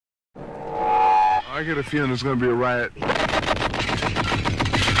I get a feeling there's going to be a riot.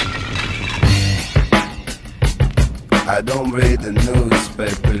 I don't read the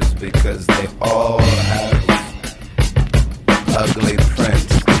newspapers because they all have ugly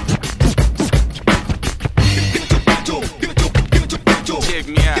prints. Check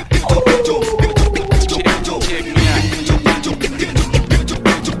me out. Check me out.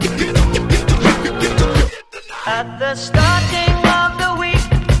 At the starting of the week,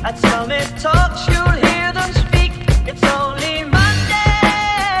 at Summit Talks, you'll hear them speak. It's only Monday.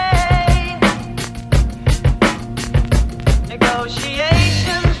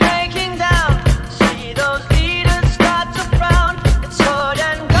 Negotiations breaking down. See those leaders start to frown. It's sword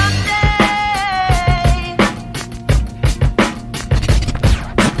and gun day.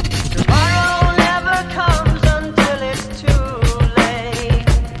 Tomorrow never comes until it's too late.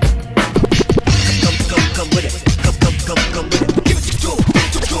 Come with it. Come with it.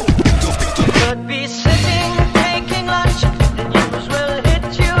 Could be sitting, taking lunch. The news will hit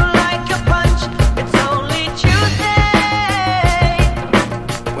you like a punch. It's only Tuesday.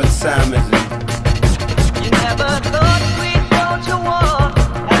 What time is it? You never thought we'd go to war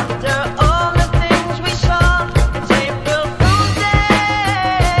after all the things we saw. It's April Fool's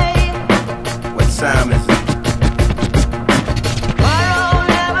Day. What time is it? Tomorrow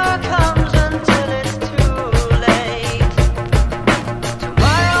never comes until it's too late.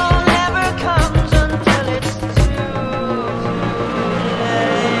 Tomorrow never comes until it's too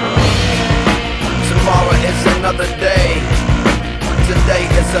late. Tomorrow is another day. Today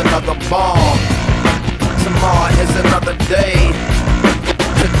is another bomb. Tomorrow is another day.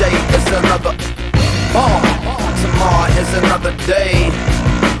 Today is another bomb. Tomorrow is another day.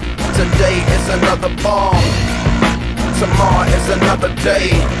 Today is another bomb. Tomorrow is another day.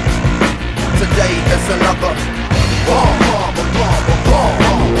 Today is another bomb.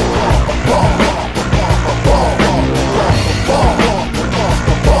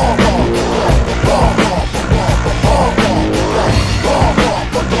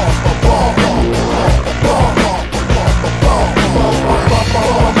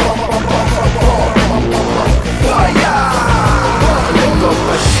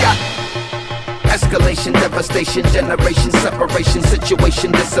 Escalation, devastation, generation, separation,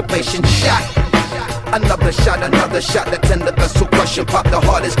 situation, dissipation, shot. Another shot, that tend the vessel crushing, pop the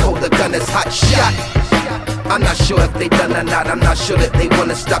heart is cold, the gun is hot, shot. I'm not sure if they done or not, I'm not sure that they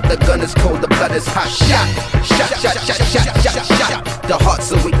wanna stop, the gun is cold, the blood is hot, shot. Shot, shot, shot, shot, shot, shot. The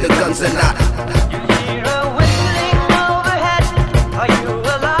hearts are weak, the guns are not.